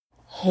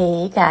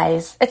Hey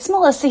guys, it's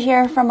Melissa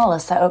here from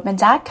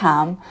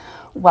melissaoatman.com.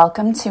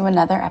 Welcome to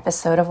another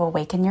episode of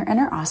Awaken Your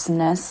Inner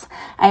Awesomeness.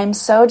 I am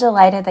so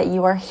delighted that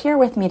you are here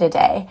with me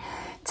today.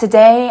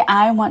 Today,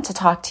 I want to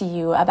talk to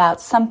you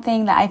about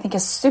something that I think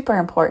is super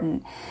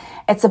important.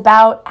 It's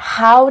about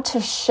how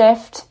to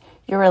shift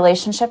your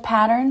relationship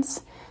patterns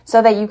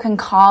so that you can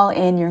call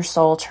in your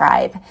soul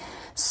tribe.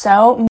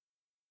 So,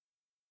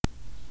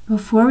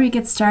 before we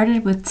get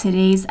started with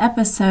today's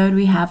episode,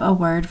 we have a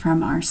word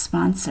from our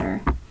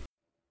sponsor.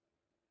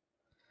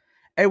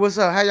 Hey, what's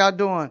up? How y'all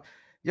doing?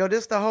 Yo,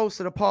 this is the host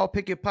of the Paul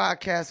Pickett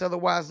Podcast,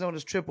 otherwise known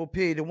as Triple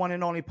P, the one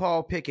and only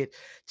Paul Pickett.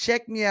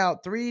 Check me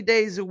out 3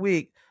 days a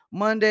week,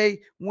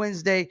 Monday,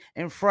 Wednesday,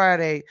 and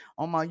Friday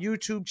on my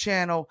YouTube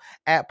channel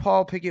at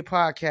Paul Pickett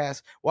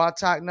Podcast, where I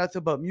talk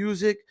nothing but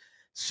music,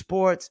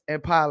 sports,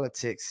 and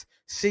politics.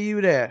 See you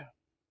there.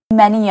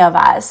 Many of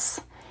us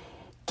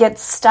get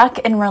stuck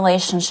in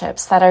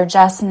relationships that are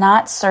just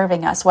not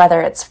serving us, whether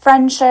it's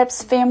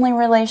friendships, family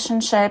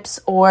relationships,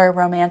 or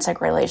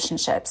romantic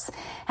relationships.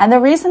 And the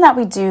reason that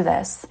we do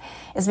this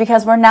is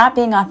because we're not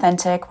being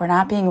authentic, we're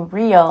not being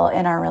real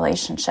in our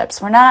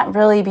relationships, we're not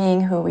really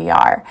being who we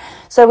are.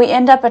 So we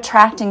end up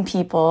attracting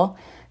people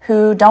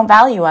who don't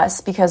value us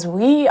because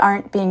we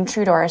aren't being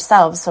true to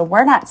ourselves, so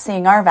we're not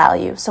seeing our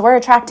value. So we're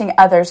attracting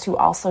others who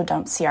also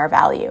don't see our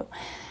value.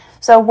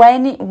 So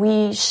when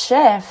we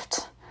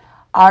shift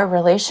our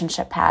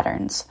relationship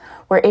patterns,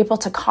 we're able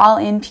to call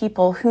in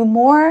people who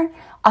more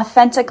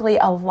authentically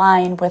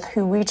align with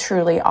who we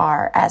truly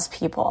are as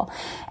people.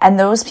 And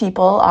those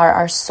people are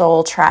our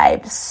soul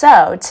tribe.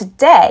 So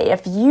today,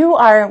 if you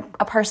are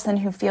a person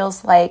who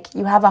feels like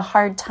you have a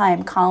hard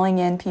time calling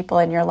in people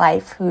in your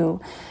life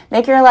who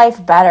make your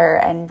life better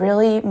and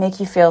really make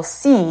you feel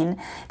seen,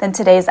 then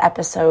today's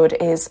episode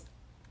is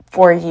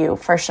for you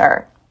for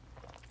sure.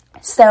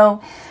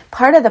 So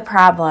part of the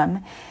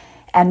problem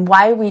and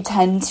why we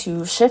tend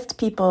to shift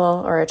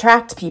people or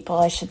attract people,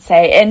 I should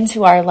say,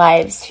 into our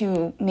lives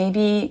who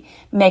maybe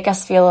make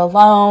us feel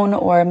alone,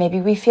 or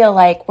maybe we feel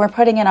like we're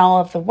putting in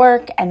all of the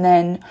work and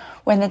then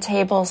when the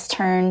table's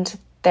turned,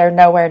 they're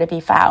nowhere to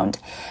be found.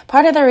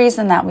 Part of the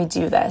reason that we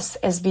do this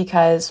is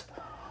because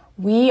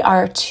we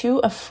are too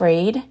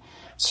afraid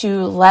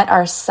to let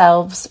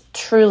ourselves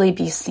truly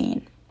be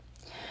seen.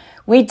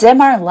 We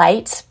dim our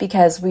light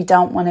because we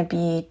don't want to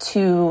be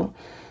too...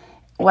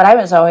 What I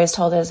was always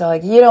told is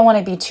like, you don't want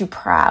to be too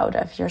proud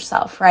of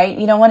yourself, right?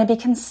 You don't want to be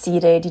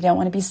conceited. You don't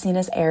want to be seen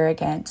as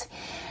arrogant.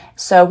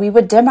 So we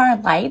would dim our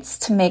lights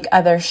to make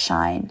others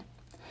shine.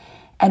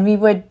 And we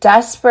would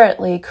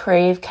desperately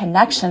crave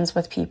connections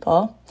with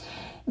people.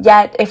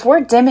 Yet if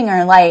we're dimming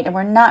our light and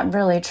we're not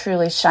really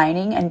truly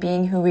shining and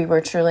being who we were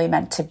truly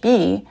meant to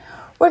be,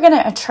 we're going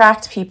to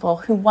attract people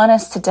who want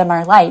us to dim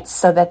our lights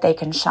so that they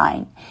can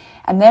shine.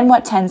 And then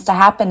what tends to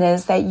happen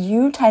is that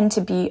you tend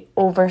to be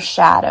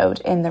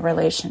overshadowed in the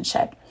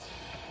relationship.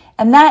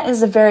 And that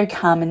is a very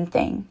common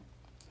thing.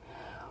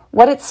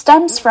 What it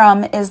stems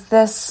from is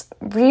this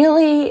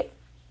really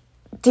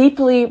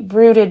deeply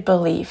rooted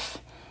belief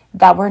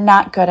that we're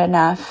not good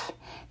enough,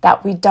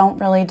 that we don't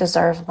really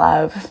deserve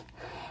love,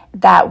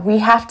 that we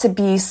have to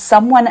be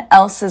someone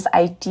else's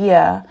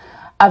idea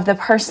of the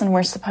person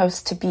we're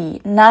supposed to be,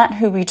 not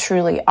who we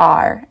truly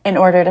are, in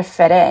order to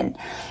fit in.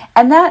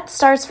 And that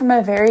starts from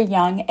a very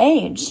young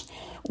age.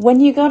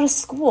 When you go to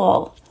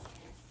school,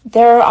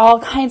 there are all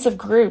kinds of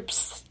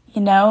groups,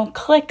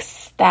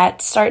 cliques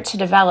that start to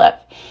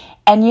develop.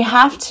 And you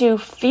have to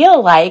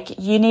feel like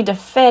you need to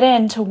fit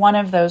into one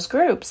of those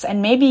groups.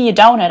 And maybe you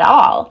don't at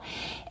all.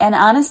 And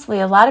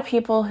honestly, a lot of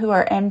people who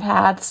are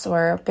empaths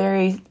or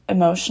very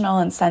emotional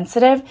and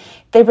sensitive,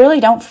 they really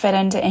don't fit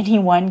into any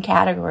one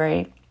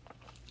category.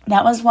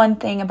 That was one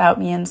thing about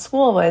me in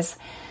school was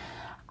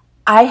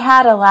I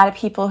had a lot of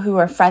people who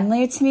were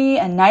friendly to me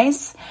and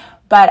nice,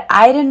 but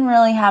I didn't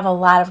really have a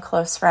lot of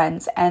close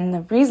friends. And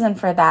the reason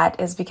for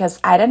that is because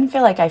I didn't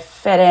feel like I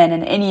fit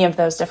in any of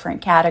those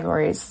different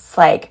categories. It's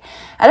like,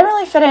 I don't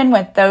really fit in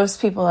with those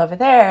people over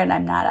there, and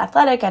I'm not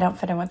athletic. I don't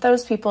fit in with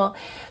those people.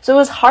 So it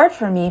was hard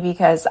for me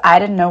because I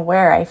didn't know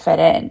where I fit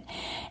in.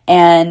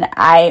 And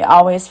I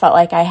always felt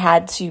like I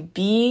had to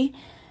be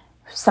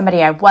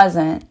somebody I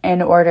wasn't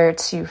in order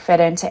to fit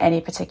into any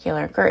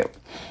particular group.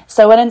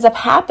 So what ends up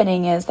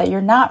happening is that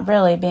you're not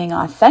really being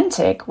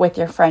authentic with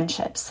your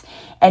friendships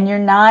and you're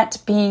not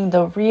being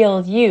the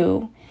real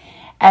you.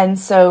 And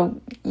so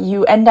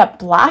you end up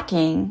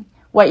blocking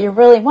what you're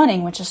really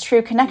wanting, which is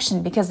true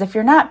connection. Because if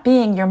you're not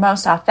being your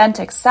most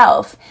authentic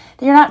self,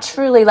 then you're not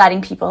truly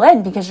letting people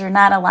in because you're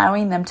not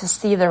allowing them to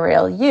see the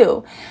real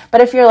you.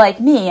 But if you're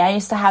like me, I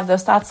used to have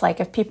those thoughts like,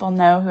 if people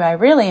know who I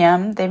really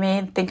am, they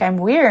may think I'm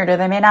weird or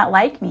they may not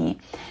like me.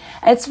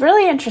 And it's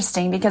really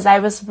interesting because I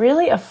was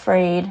really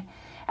afraid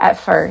at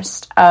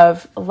first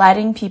of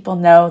letting people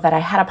know that I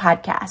had a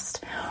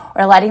podcast,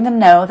 or letting them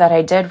know that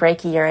I did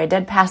Reiki, or I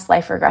did past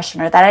life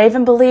regression, or that I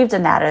even believed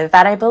in that, or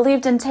that I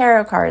believed in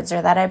tarot cards, or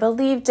that I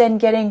believed in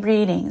getting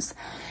readings.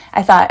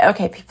 I thought,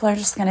 okay, people are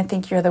just going to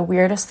think you're the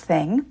weirdest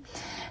thing.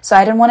 So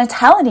I didn't want to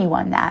tell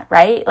anyone that,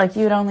 right? Like,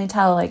 you would only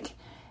tell, like,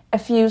 a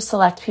few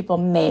select people,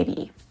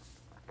 maybe.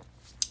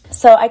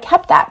 So I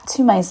kept that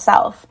to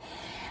myself.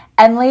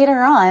 And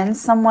later on,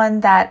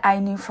 someone that I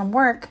knew from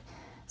work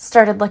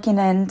started looking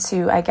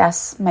into, I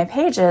guess, my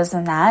pages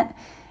and that.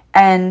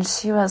 And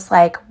she was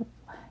like,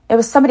 it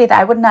was somebody that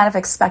I would not have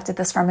expected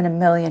this from in a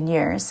million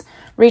years,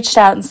 reached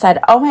out and said,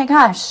 oh my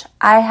gosh,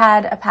 I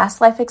had a past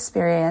life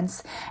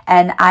experience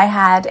and I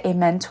had a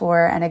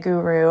mentor and a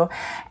guru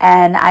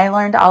and I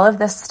learned all of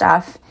this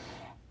stuff.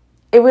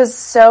 It was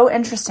so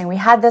interesting. We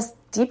had this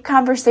deep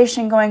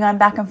conversation going on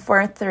back and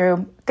forth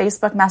through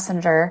Facebook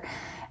Messenger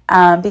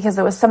because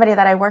it was somebody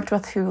that I worked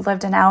with who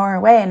lived an hour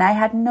away, and I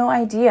had no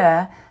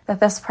idea that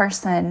this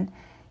person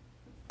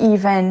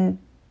even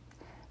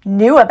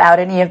knew about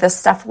any of this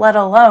stuff, let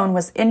alone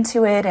was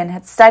into it and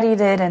had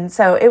studied it. And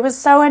so it was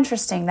so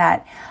interesting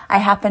that I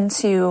happened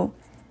to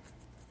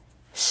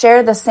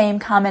share the same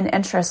common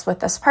interests with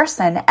this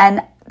person.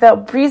 And the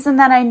reason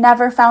that I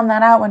never found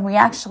that out when we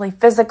actually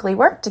physically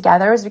worked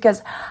together was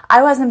because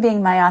I wasn't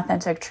being my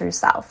authentic true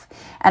self.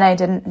 And I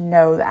didn't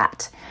know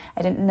that.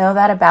 I didn't know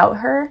that about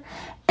her.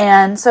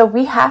 And so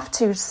we have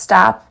to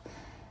stop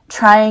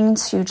trying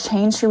to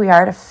change who we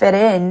are to fit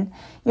in.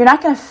 You're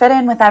not going to fit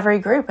in with every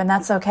group, and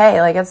that's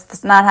okay. Like,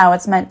 it's not how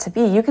it's meant to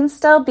be. You can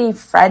still be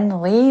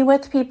friendly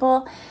with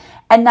people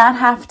and not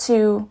have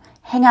to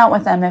hang out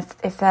with them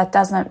if that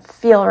doesn't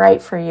feel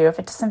right for you, if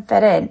it doesn't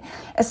fit in.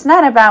 It's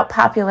not about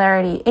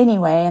popularity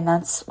anyway, and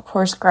that's, of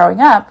course, growing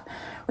up.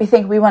 We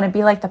think we want to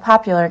be like the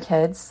popular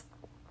kids.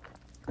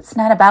 It's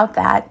not about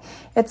that.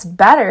 It's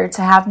better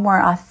to have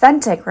more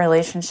authentic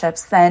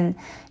relationships than,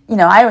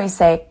 I always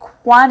say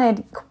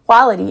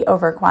quality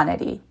over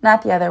quantity,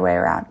 not the other way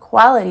around.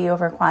 Quality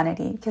over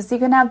quantity, because you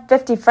can have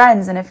 50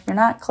 friends, and if you're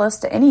not close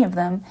to any of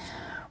them,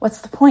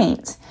 what's the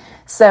point?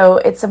 So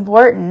it's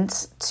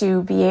important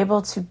to be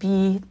able to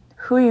be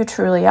who you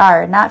truly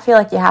are and not feel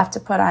like you have to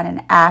put on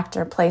an act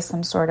or play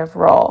some sort of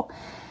role.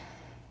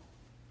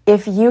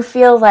 If you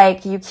feel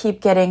like you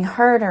keep getting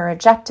hurt or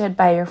rejected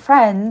by your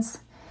friends,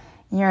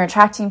 and you're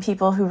attracting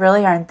people who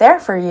really aren't there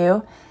for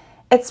you,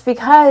 it's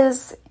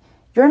because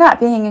you're not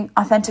being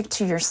authentic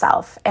to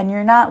yourself and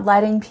you're not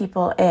letting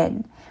people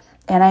in.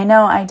 And I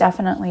know I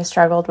definitely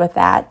struggled with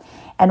that.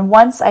 And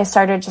once I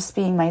started just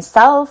being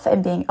myself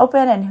and being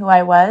open and who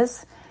I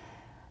was,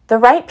 the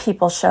right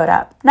people showed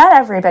up. Not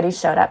everybody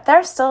showed up.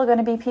 There's still going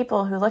to be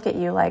people who look at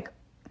you like,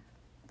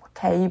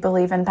 okay, you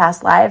believe in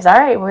past lives. All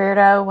right,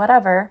 weirdo,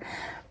 whatever.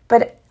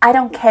 But I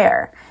don't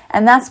care.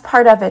 And that's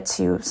part of it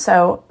too.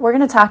 So we're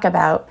going to talk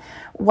about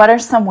what are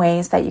some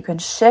ways that you can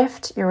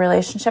shift your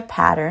relationship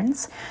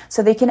patterns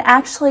so they can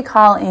actually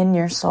call in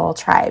your soul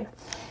tribe.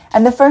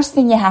 And the first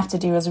thing you have to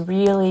do is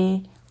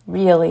really,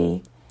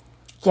 really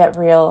get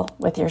real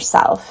with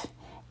yourself.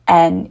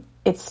 And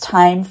it's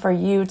time for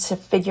you to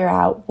figure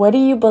out, what do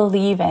you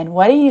believe in?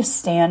 What do you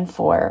stand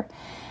for?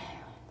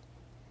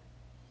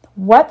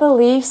 What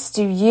beliefs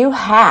do you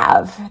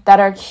have that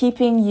are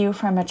keeping you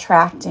from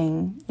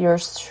attracting your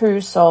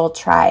true soul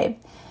tribe?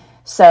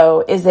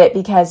 So is it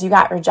because you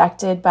got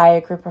rejected by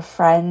a group of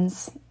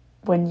friends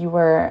when you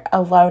were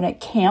alone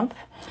at camp?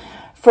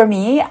 For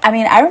me,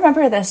 I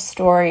remember this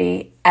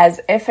story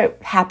as if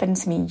it happened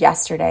to me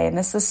yesterday, and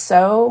this is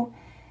so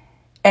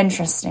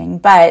interesting,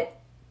 but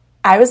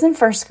I was in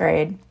first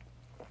grade,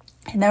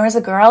 and there was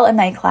a girl in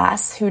my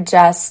class who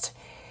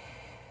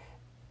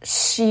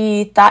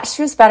she thought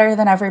she was better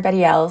than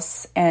everybody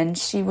else, and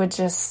she would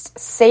just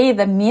say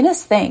the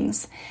meanest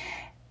things.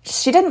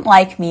 She didn't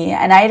like me,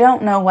 and I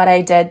don't know what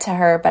I did to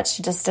her, but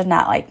she just did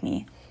not like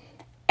me.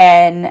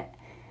 And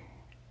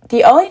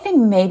the only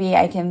thing maybe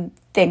I can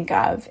think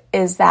of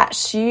is that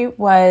she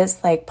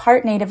was like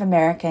part Native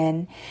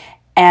American,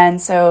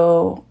 and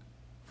so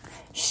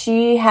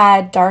she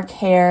had dark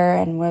hair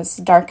and was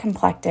dark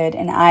complected,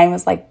 and I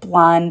was like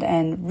blonde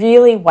and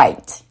really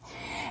white.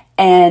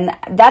 And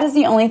that is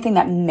the only thing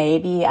that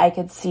maybe I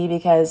could see,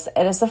 because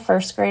it is a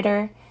first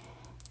grader.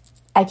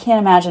 I can't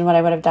imagine what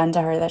I would have done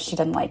to her that she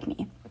didn't like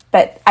me.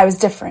 But I was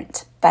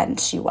different than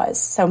she was.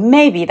 So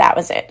maybe that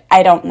was it.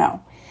 I don't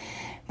know.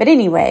 But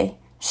anyway,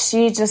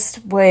 she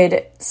just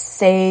would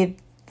say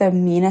the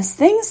meanest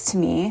things to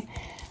me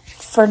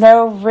for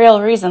no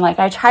real reason. Like,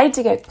 I tried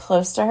to get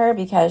close to her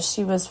because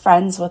she was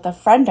friends with a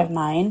friend of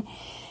mine.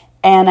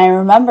 And I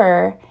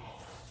remember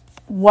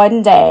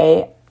one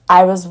day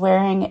I was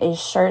wearing a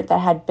shirt that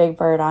had Big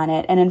Bird on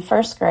it. And in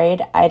first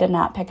grade, I did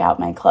not pick out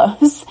my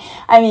clothes.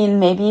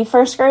 Maybe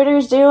first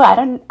graders do. I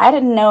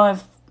didn't know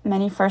of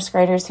many first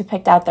graders who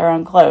picked out their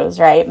own clothes,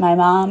 right? My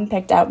mom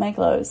picked out my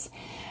clothes.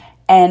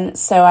 And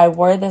so I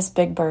wore this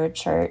Big Bird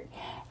shirt,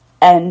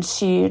 and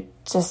she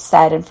just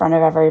said in front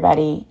of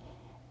everybody,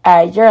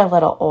 you're a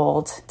little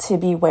old to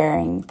be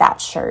wearing that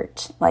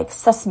shirt. Like,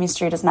 Sesame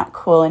Street is not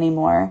cool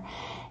anymore.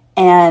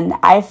 And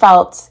I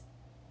felt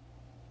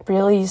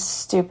really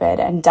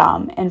stupid and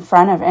dumb and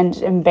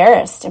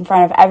embarrassed in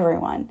front of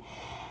everyone.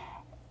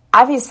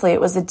 Obviously, it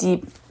was a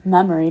deep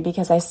memory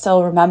because I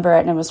still remember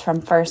it, and it was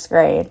from first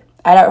grade.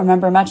 I don't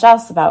remember much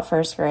else about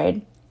first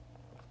grade.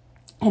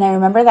 And I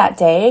remember that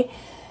day,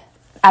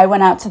 I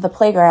went out to the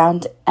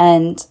playground,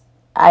 and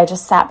I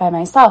just sat by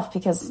myself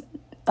because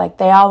like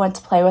they all went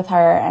to play with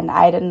her and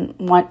I didn't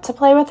want to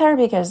play with her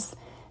because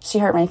she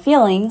hurt my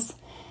feelings.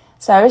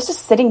 So I was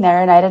just sitting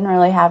there and I didn't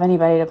really have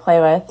anybody to play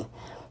with.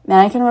 And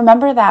I can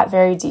remember that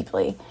very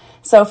deeply.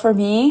 So for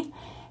me,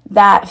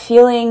 that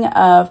feeling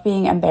of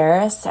being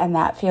embarrassed and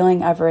that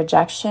feeling of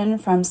rejection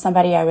from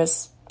somebody I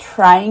was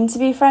trying to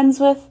be friends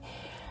with,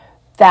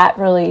 that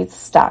really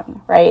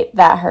stung, right?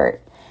 That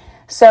hurt.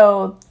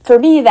 So for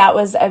me, that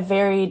was a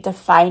very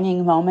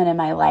defining moment in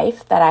my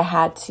life that I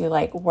had to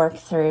like work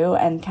through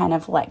and kind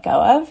of let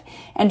go of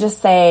and just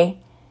say,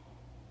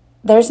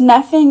 there's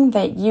nothing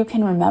that you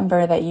can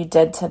remember that you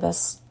did to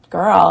this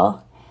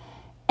girl,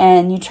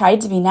 and you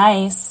tried to be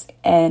nice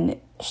and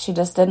she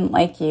just didn't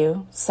like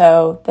you.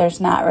 So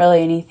there's not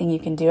really anything you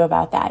can do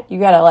about that. You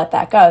got to let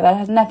that go. That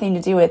has nothing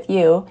to do with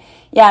you.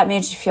 Yeah, it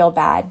made you feel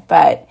bad,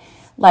 but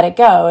let it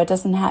go. It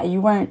doesn't have,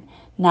 you weren't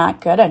not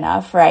good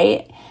enough,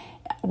 right?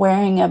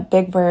 Wearing a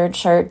Big Bird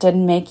shirt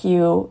didn't make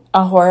you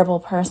a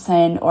horrible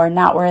person or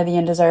not worthy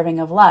and deserving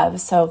of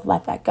love. So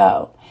let that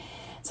go.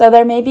 So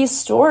there may be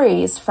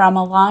stories from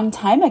a long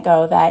time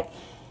ago that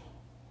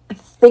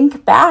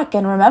think back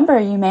and remember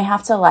you may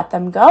have to let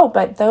them go.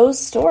 But those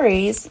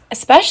stories,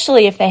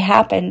 especially if they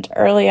happened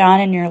early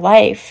on in your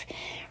life,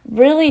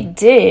 really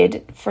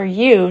did for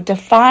you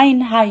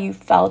define how you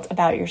felt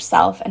about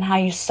yourself and how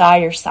you saw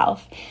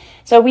yourself.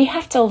 So we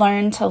have to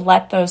learn to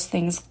let those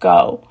things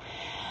go.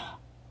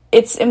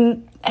 It's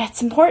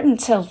important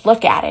to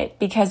look at it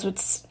because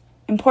it's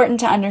important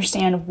to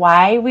understand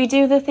why we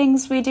do the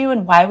things we do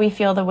and why we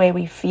feel the way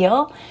we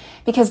feel,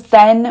 because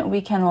then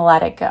we can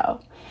let it go,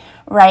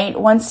 right?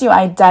 Once you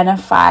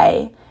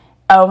identify,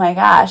 oh my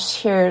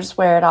gosh, here's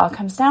where it all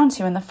comes down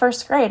to. In the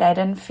first grade, I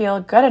didn't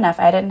feel good enough.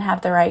 I didn't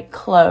have the right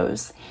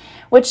clothes,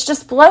 which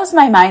just blows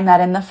my mind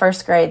that in the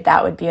first grade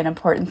that would be an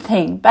important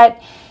thing.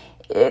 But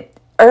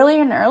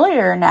earlier and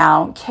earlier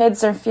now,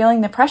 kids are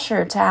feeling the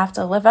pressure to have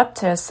to live up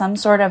to some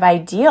sort of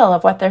ideal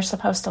of what they're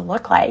supposed to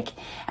look like.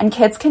 And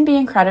kids can be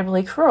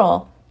incredibly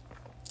cruel.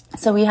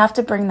 So we have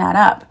to bring that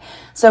up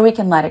so we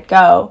can let it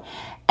go.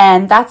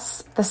 And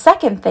that's the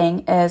second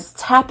thing is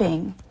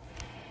tapping.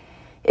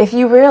 If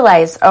you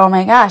realize, oh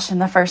my gosh, in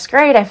the first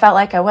grade, I felt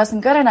like I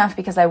wasn't good enough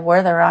because I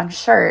wore the wrong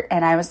shirt.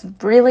 And I was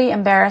really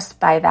embarrassed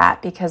by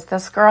that because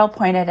this girl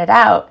pointed it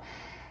out.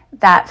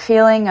 That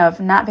feeling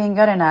of not being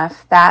good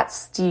enough,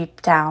 that's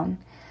deep down.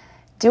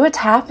 Do a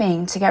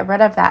tapping to get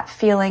rid of that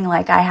feeling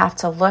like I have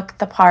to look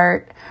the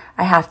part,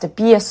 I have to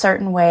be a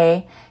certain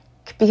way,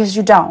 because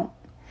you don't.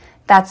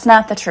 That's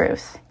not the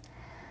truth.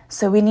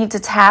 So we need to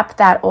tap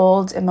that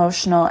old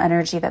emotional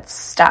energy that's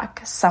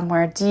stuck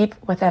somewhere deep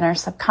within our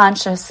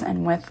subconscious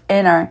and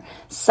within our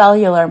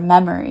cellular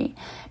memory.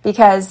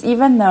 Because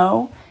even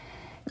though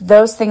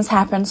those things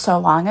happened so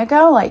long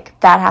ago, like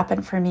that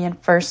happened for me in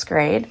first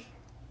grade,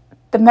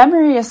 the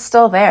memory is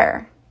still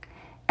there.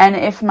 And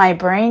if my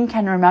brain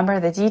can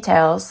remember the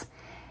details,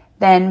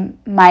 then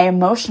my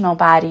emotional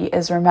body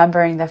is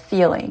remembering the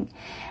feeling.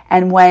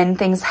 And when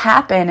things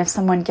happen, if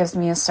someone gives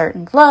me a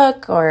certain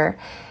look or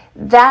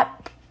that,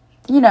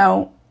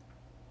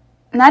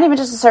 not even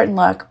just a certain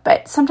look,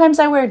 but sometimes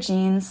I wear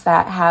jeans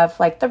that have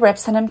like the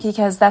rips in them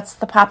because that's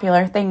the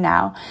popular thing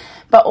now.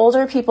 But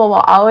older people will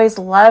always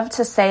love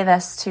to say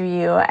this to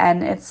you,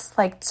 and it's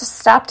like, just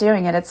stop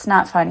doing it. It's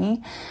not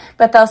funny.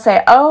 But they'll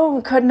say, oh,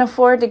 we couldn't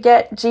afford to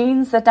get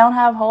jeans that don't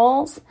have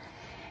holes.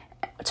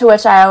 To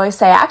which I always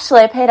say, actually,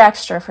 I paid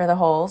extra for the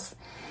holes.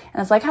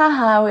 And it's like,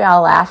 haha, we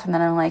all laugh. And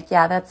then I'm like,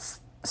 yeah, that's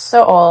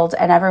so old,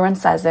 and everyone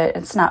says it.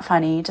 It's not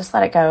funny. Just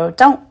let it go.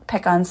 Don't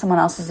pick on someone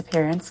else's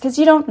appearance because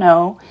you don't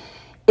know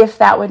if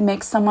that would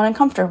make someone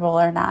uncomfortable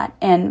or not.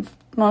 And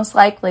most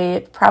likely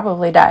it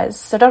probably does.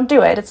 So don't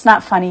do it. It's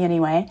not funny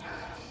anyway.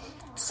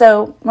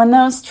 So when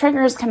those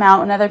triggers come out,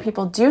 when other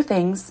people do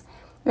things,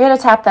 we got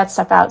to tap that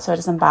stuff out so it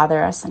doesn't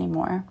bother us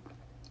anymore.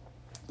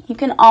 You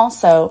can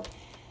also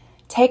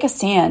take a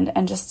stand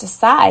and just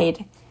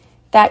decide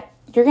that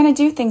you're going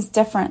to do things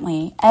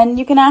differently. And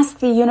you can ask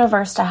the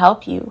universe to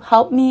help you.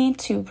 Help me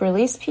to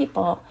release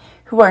people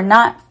who are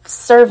not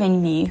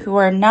serving me, who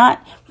are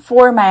not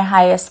for my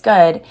highest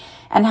good,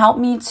 and help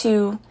me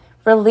to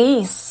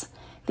release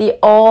the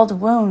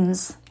old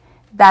wounds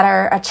that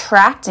are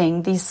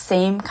attracting these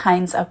same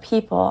kinds of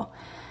people.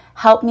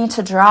 Help me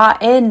to draw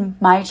in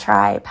my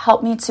tribe.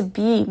 Help me to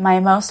be my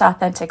most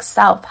authentic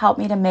self. Help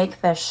me to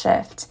make this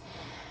shift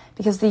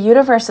because the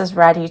universe is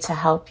ready to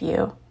help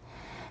you.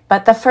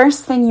 But the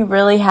first thing you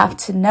really have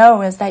to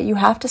know is that you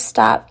have to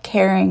stop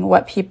caring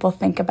what people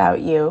think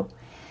about you.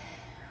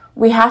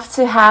 We have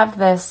to have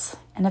this,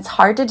 and it's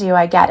hard to do,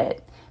 I get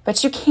it,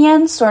 but you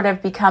can sort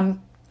of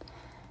become,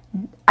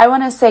 I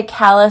want to say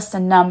callous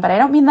and numb, but I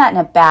don't mean that in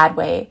a bad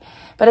way.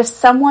 But if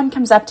someone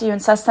comes up to you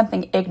and says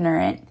something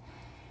ignorant,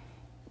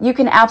 you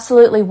can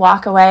absolutely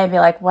walk away and be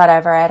like,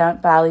 whatever, I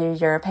don't value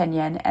your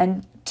opinion,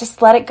 and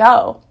just let it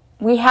go.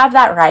 We have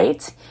that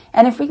right.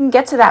 And if we can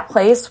get to that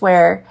place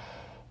where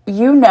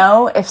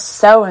if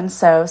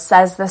so-and-so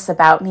says this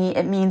about me,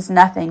 it means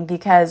nothing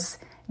because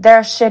they're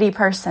a shitty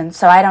person,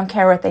 so I don't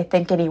care what they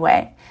think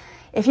anyway.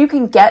 If you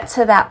can get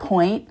to that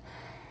point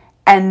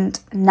and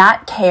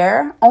not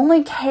care,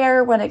 only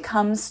care when it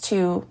comes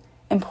to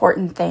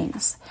important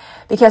things.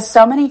 Because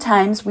so many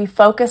times we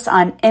focus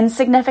on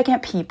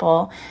insignificant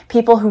people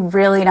who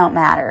really don't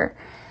matter.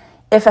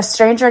 If a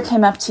stranger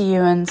came up to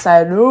you and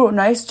said, "Oh,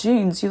 nice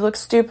jeans, you look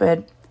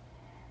stupid,"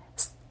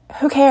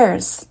 who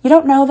cares? You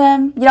don't know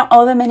them. You don't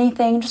owe them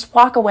anything. Just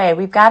walk away.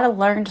 We've got to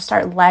learn to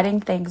start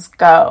letting things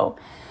go.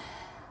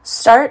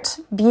 Start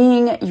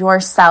being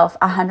yourself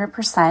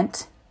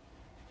 100%.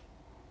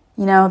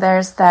 You know,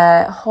 there's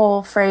the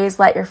whole phrase,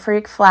 let your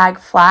freak flag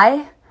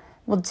fly.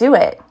 Well, do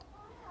it.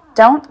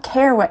 Don't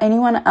care what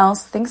anyone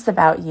else thinks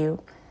about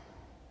you.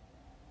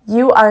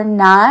 You are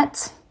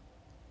not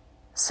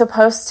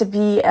supposed to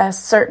be a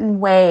certain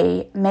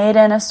way, made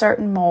in a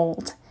certain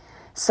mold.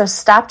 So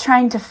stop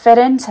trying to fit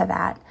into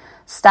that.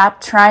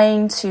 Stop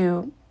trying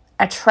to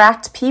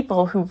attract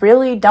people who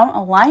really don't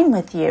align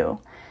with you.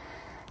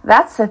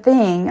 That's the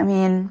thing. I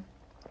mean,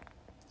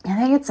 I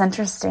think it's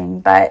interesting,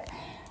 but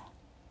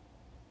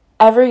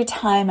every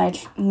time I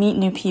meet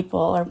new people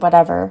or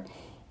whatever,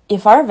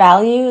 if our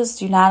values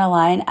do not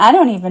align, I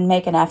don't even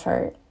make an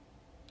effort.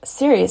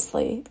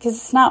 Seriously, because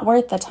it's not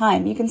worth the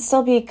time. You can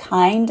still be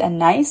kind and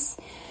nice,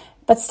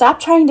 but stop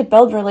trying to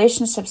build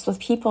relationships with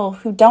people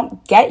who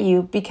don't get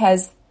you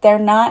because they're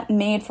not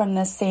made from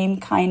the same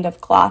kind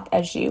of cloth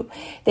as you.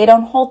 They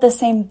don't hold the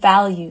same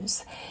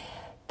values.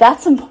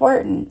 That's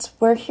important.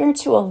 We're here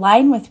to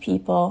align with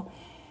people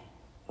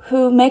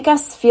who make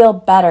us feel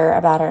better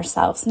about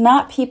ourselves,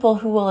 not people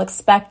who will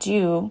expect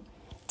you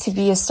to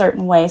be a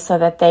certain way so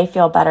that they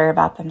feel better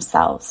about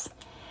themselves.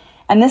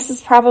 And this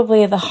is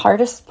probably the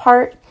hardest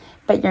part,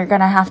 but you're going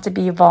to have to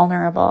be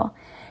vulnerable.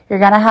 You're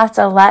going to have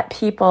to let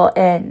people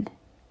in.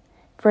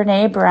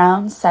 Brené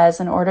Brown says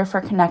in order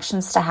for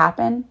connections to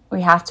happen,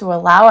 we have to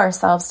allow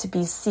ourselves to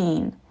be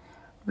seen,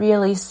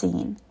 really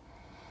seen.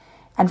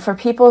 And for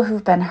people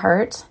who've been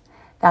hurt,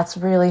 that's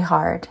really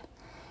hard.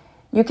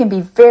 You can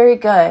be very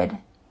good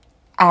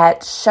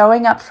at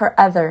showing up for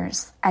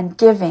others and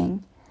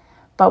giving,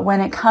 but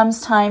when it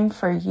comes time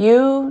for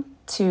you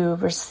to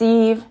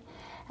receive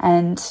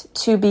and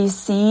to be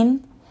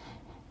seen,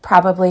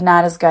 probably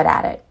not as good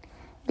at it,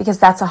 because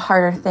that's a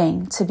harder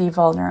thing, to be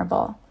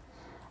vulnerable.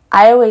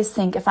 I always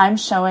think if I'm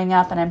showing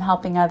up and I'm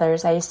helping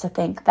others, I used to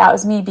think that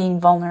was me being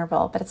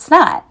vulnerable, but it's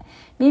not.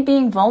 Me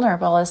being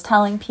vulnerable is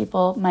telling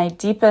people my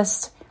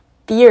deepest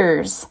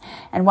fears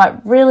and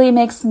what really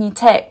makes me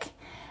tick.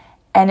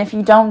 And if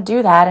you don't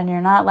do that and you're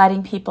not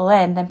letting people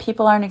in, then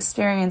people aren't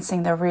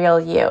experiencing the real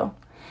you.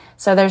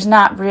 So there's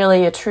not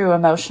really a true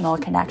emotional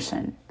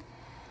connection.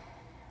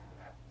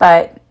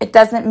 But it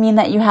doesn't mean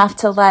that you have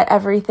to let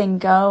everything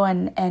go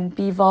and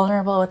be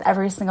vulnerable with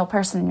every single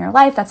person in your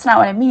life. That's not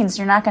what it means.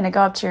 You're not going to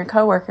go up to your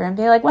coworker and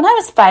be like, when I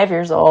was 5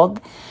 years old,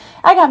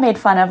 I got made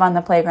fun of on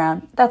the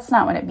playground. That's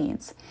not what it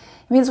means.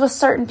 It means with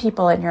certain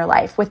people in your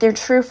life, with your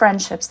true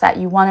friendships that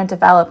you want to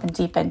develop and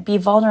deepen, be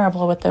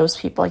vulnerable with those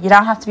people. You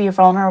don't have to be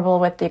vulnerable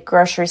with the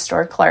grocery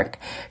store clerk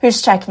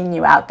who's checking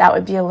you out. That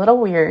would be a little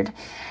weird.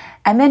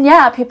 And then,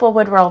 yeah, people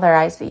would roll their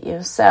eyes at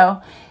you.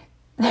 So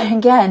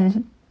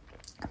again,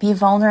 be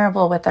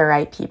vulnerable with the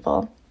right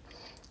people.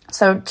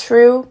 So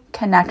true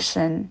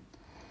connection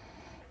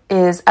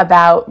is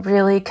about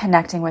really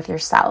connecting with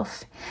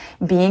yourself,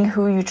 being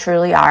who you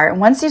truly are. And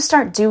once you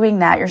start doing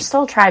that, your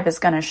soul tribe is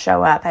going to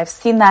show up. I've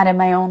seen that in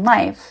my own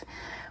life.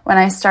 When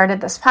I started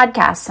this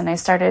podcast and I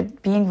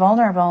started being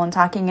vulnerable and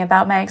talking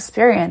about my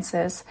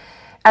experiences,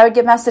 I would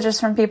get messages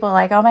from people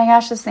like, "Oh my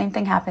gosh, the same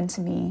thing happened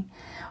to me.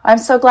 I'm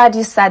so glad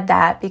you said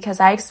that because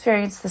I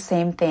experienced the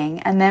same thing."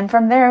 And then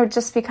from there, it would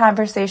just be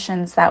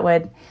conversations that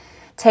would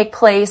take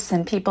place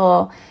and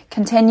people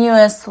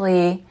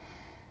continuously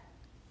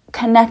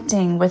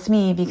connecting with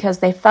me because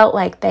they felt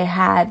like they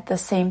had the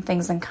same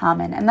things in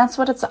common. And that's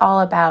what it's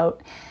all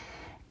about.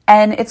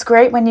 And it's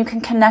great when you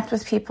can connect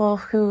with people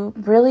who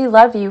really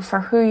love you for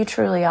who you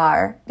truly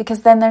are,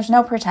 because then there's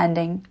no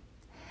pretending.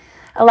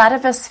 A lot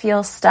of us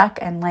feel stuck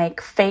and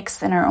like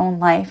fakes in our own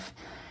life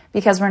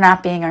because we're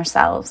not being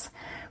ourselves.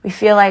 We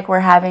feel like we're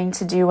having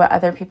to do what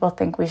other people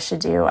think we should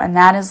do. And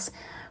that is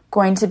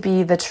going to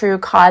be the true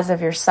cause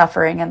of your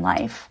suffering in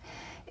life,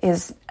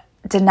 is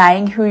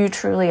denying who you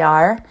truly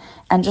are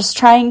and just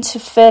trying to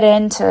fit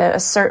into a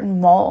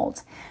certain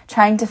mold,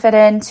 trying to fit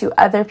into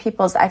other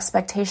people's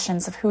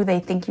expectations of who they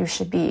think you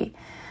should be.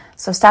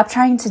 So stop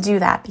trying to do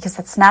that, because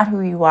that's not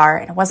who you are,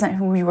 and it wasn't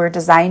who you were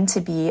designed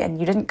to be, and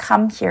you didn't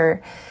come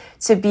here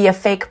to be a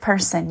fake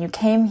person. You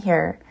came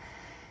here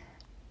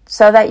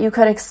so that you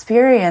could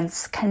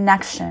experience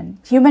connection,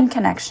 human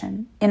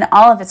connection, in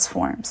all of its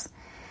forms.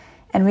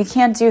 And we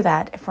can't do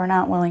that if we're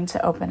not willing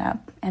to open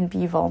up and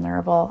be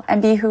vulnerable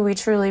and be who we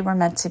truly were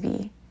meant to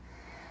be.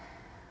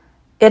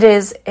 It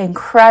is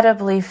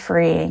incredibly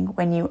freeing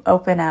when you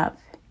open up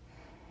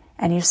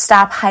and you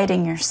stop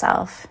hiding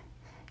yourself,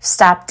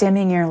 stop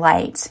dimming your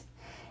light,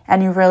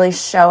 and you really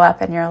show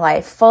up in your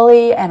life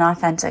fully and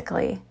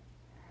authentically.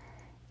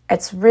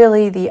 It's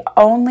really the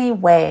only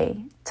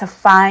way to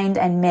find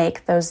and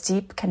make those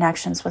deep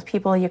connections with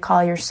people you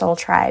call your soul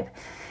tribe,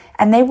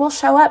 And they will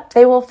show up.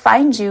 They will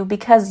find you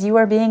because you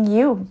are being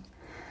you.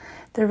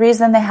 The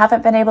reason they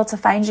haven't been able to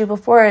find you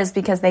before is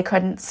because they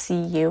couldn't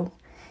see you.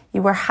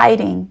 You were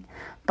hiding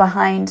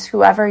behind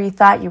whoever you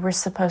thought you were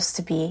supposed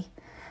to be.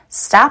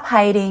 Stop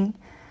hiding.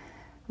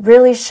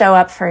 Really show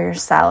up for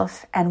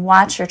yourself and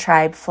watch your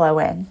tribe flow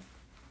in.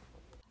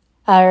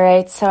 All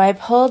right, so I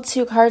pulled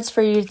 2 cards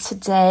for you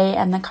today,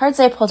 and the cards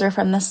I pulled are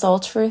from the Soul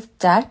Truth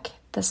deck,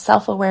 the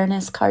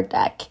Self-Awareness card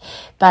deck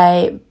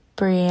by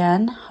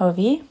Brianne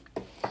Hovey.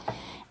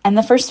 And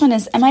the first one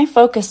is, am I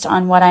focused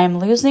on what I am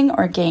losing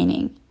or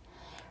gaining?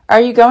 Are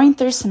you going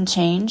through some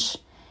change?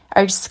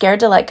 Are you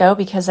scared to let go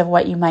because of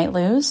what you might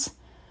lose?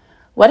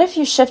 What if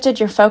you shifted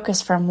your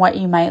focus from what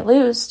you might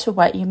lose to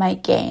what you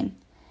might gain?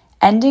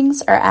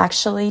 Endings are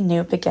actually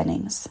new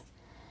beginnings.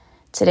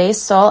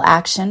 Today's soul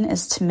action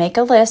is to make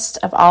a list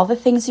of all the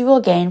things you will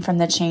gain from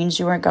the change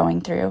you are going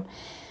through.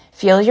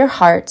 Feel your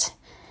heart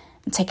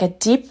and take a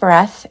deep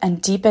breath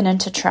and deepen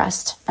into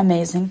trust.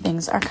 Amazing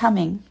things are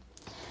coming.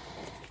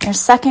 Your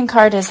second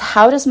card is,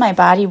 how does my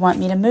body want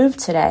me to move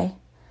today?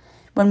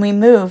 When we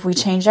move, we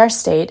change our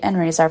state and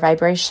raise our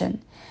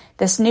vibration.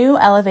 This new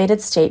elevated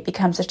state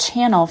becomes a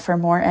channel for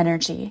more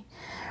energy.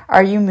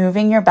 Are you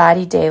moving your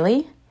body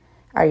daily?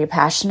 Are you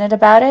passionate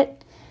about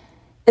it?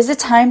 Is it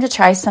time to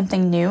try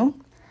something new?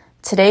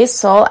 Today's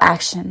soul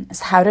action is,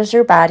 how does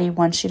your body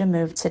want you to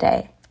move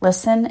today?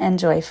 Listen and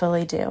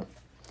joyfully do.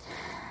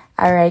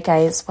 All right,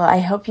 guys. Well, I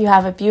hope you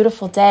have a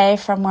beautiful day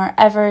from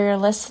wherever you're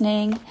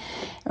listening.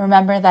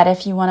 Remember that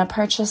if you want to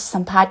purchase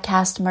some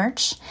podcast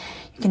merch,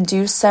 you can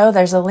do so.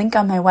 There's a link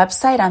on my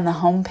website on the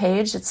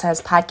homepage. It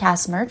says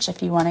podcast merch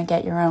if you want to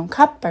get your own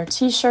cup or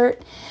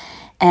t-shirt.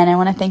 And I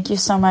want to thank you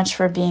so much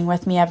for being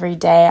with me every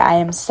day. I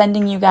am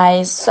sending you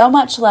guys so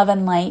much love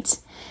and light,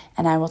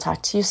 and I will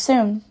talk to you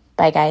soon.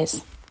 Bye,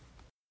 guys.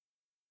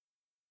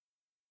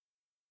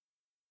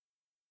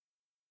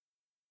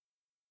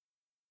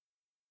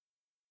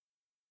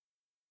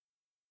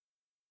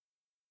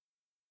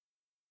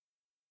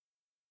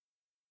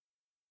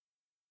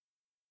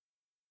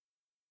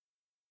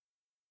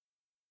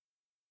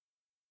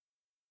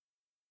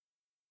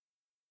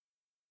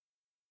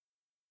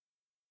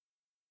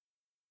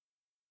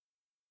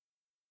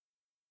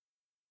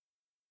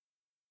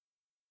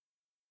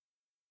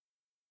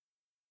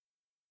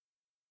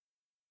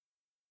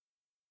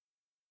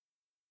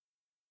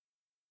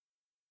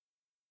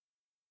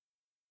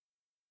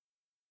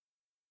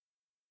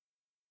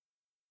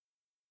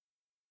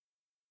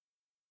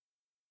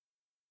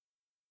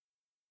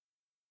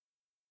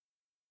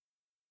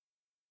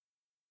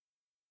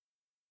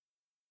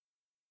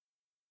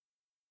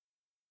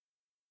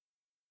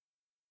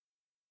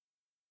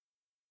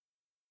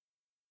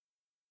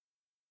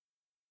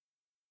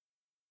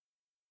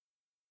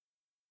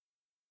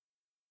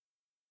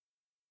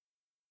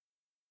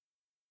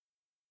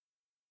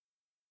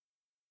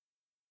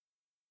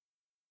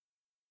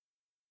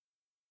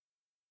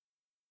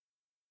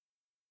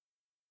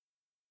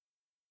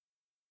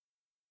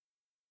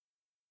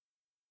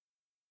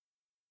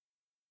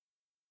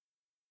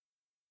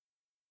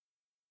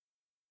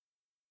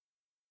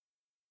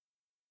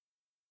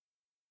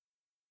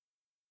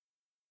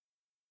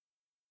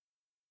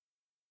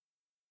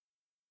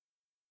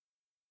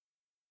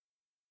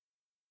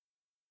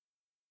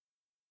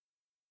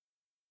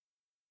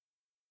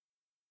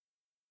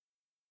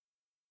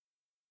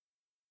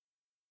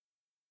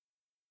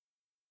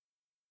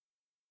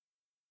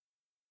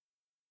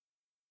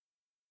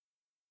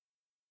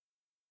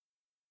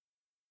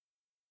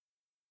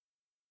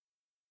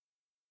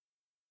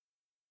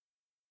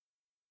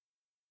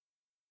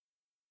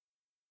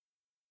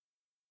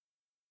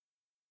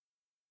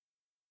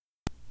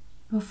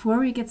 Before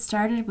we get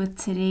started with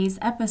today's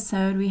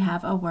episode, we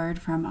have a word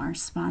from our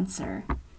sponsor.